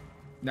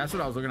 That's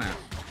what I was looking at.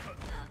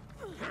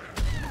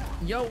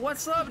 Yo,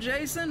 what's up,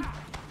 Jason?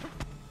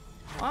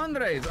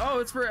 Andres. Oh,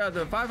 it's for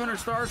the 500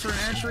 stars for an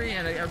entry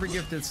and every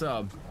gifted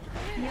sub.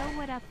 Yo,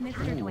 what up,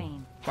 Mr.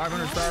 Dwayne?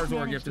 500 stars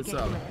or a gifted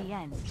sub.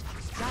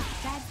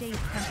 Sad days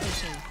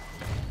completely.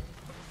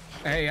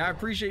 Hey, I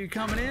appreciate you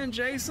coming in,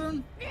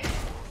 Jason.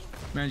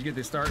 Managed to get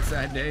the start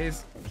sad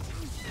days.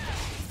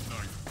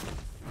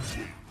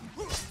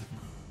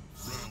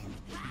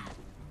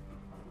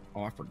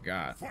 Oh, I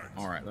forgot.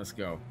 All right, let's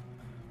go.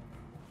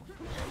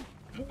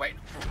 Wait.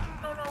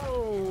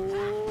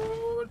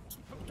 No.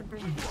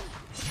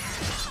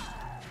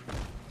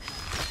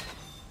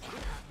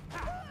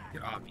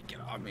 Get off me,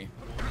 get off me.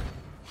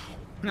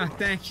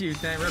 Thank you,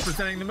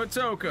 representing the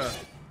Matoka.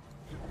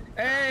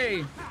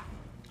 Hey,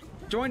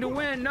 join to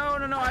win. No,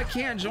 I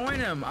can't join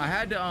him. I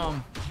had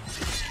to,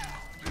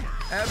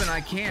 Evan,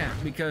 I can't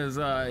because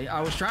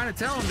I was trying to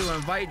tell him to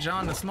invite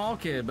John the small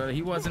kid, but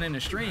he wasn't in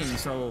the stream,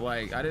 so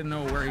like I didn't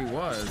know where he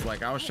was.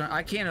 Like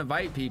I can't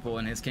invite people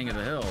in his King of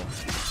the Hill.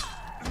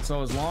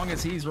 So as long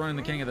as he's running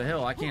the King of the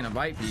Hill, I can't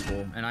invite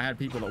people, and I had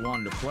people that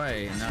wanted to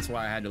play, and that's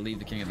why I had to leave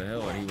the King of the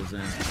Hill that he was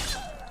in.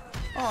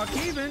 Oh,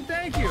 Kevin,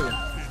 thank you.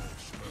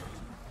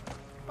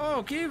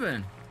 Oh,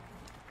 Kevin.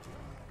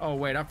 Oh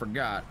wait, I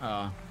forgot.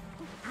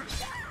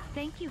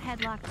 Thank you,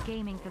 Headlocked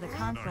Gaming, for the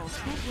console.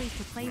 Can't wait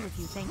to play with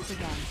you. Thanks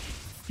again.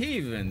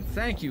 Kevin,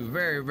 thank you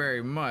very,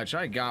 very much.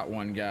 I got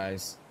one,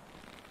 guys.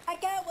 I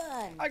got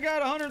one. I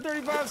got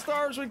 135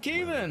 stars with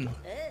Kevin.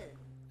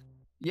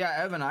 Yeah,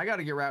 Evan, I got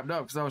to get wrapped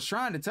up because I was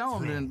trying to tell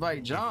him to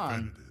invite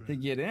John to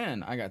get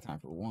in. I got time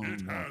for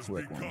one more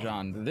quick one.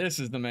 John, this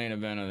is the main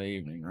event of the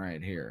evening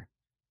right here.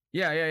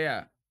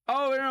 Yeah.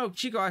 Oh, no,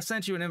 Chico, I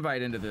sent you an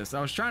invite into this.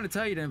 I was trying to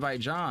tell you to invite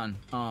John.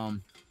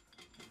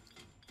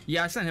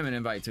 Yeah, I sent him an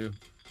invite too.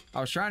 I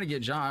was trying to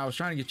get John. I was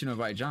trying to get you to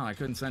invite John. I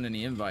couldn't send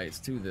any invites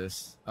to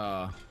this.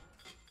 Yeah,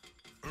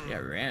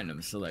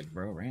 random select,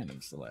 bro.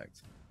 Random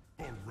select.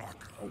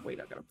 Baraka. Oh, wait,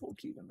 I gotta pull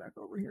Keevan back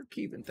over here.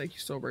 Keevan, thank you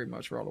so very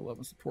much for all the love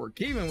and support.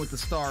 Keevan with the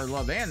star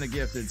love and the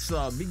gifted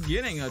sub,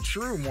 beginning a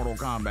true Mortal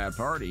Kombat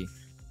party.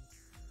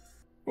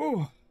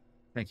 Ooh.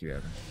 Thank you,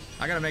 Evan.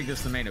 I gotta make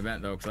this the main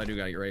event, though, because I do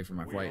gotta get ready for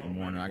my flight in the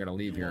morning. I gotta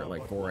leave here at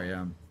like 4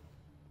 a.m.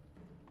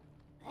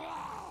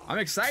 I'm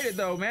excited,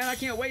 though, man. I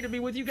can't wait to be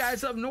with you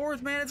guys up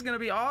north, man. It's gonna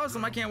be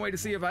awesome. I can't wait to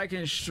see if I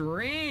can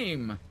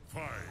stream.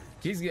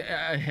 He's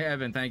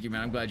Evan, thank you,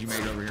 man. I'm glad you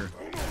made it over here.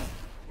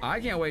 I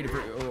can't wait to...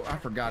 Oh, I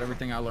forgot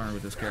everything I learned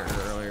with this character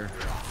earlier.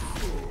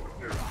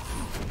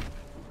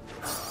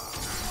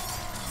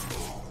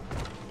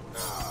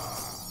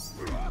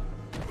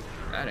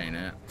 That ain't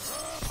it.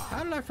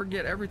 How did I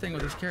forget everything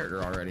with this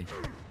character already?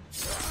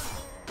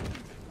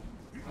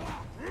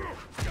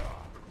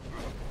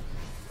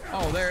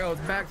 Oh, there it goes.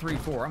 Back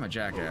 3-4. I'm a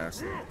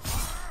jackass.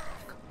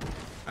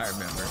 I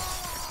remember.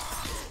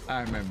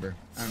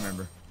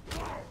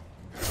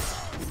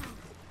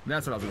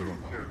 That's what I was looking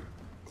for.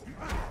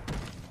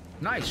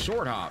 Nice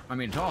short hop. I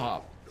mean, tall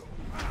hop.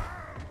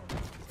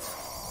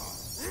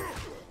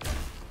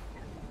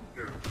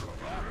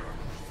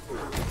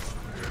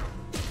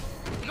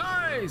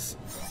 Nice.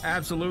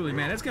 Absolutely,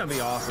 man. It's gonna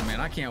be awesome,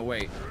 man. I can't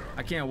wait.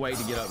 I can't wait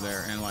to get up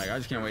there and like I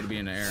just can't wait to be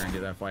in the air and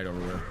get that fight over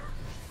with.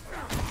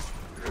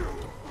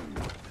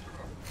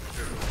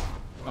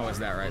 Oh, it's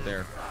that right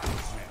there.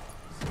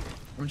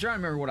 I'm trying to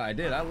remember what I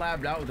did. I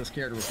labbed out with this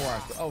character before.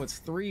 Oh, it's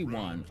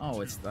 3-1.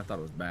 Oh, it's. I thought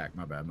it was back.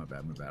 My bad. I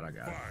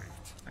got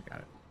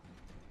it.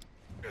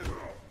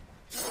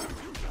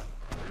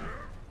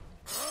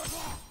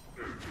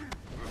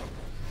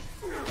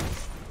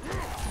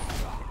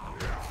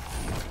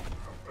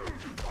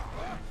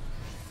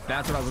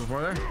 That's what I was looking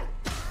for there.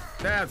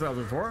 That's what I was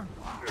looking for.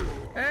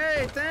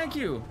 Hey, thank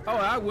you. Oh,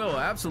 I will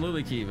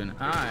absolutely, Keevan.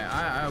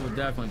 I would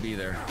definitely be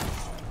there.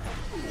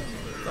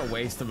 It's a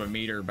waste of a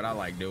meter, but I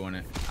like doing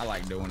it.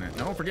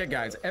 Now, don't forget,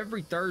 guys,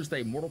 every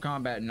Thursday, Mortal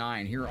Kombat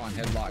 9 here on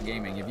Headlock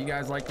Gaming. If you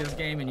guys like this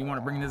game and you want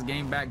to bring this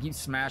game back, keep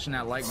smashing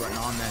that like button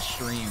on that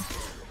stream.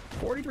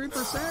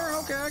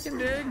 43%? Okay, I can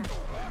dig.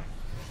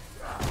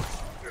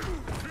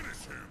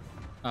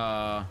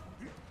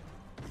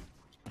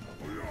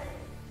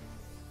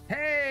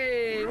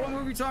 Hey, what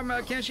movie you talking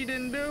about Kenshi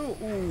didn't do?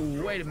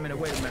 Ooh, wait a minute.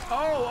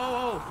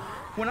 Oh.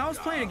 When I was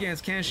playing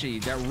against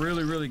Kenshi, that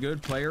really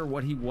good player,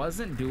 what he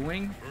wasn't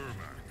doing...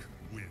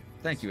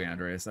 Thank you,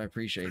 Andreas. I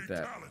appreciate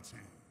that.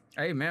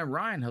 Hey, man,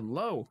 Ryan,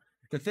 hello.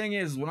 The thing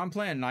is, when I'm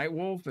playing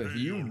Nightwolf, if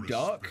you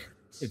duck,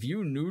 if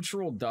you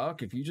neutral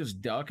duck, if you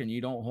just duck and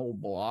you don't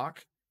hold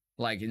block,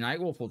 like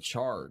Nightwolf will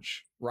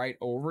charge right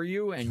over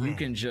you and you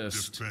can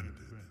just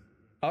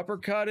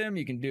uppercut him.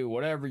 You can do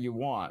whatever you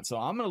want. So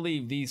I'm going to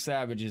leave these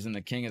savages in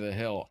the King of the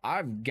Hill.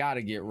 I've got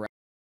to get ready.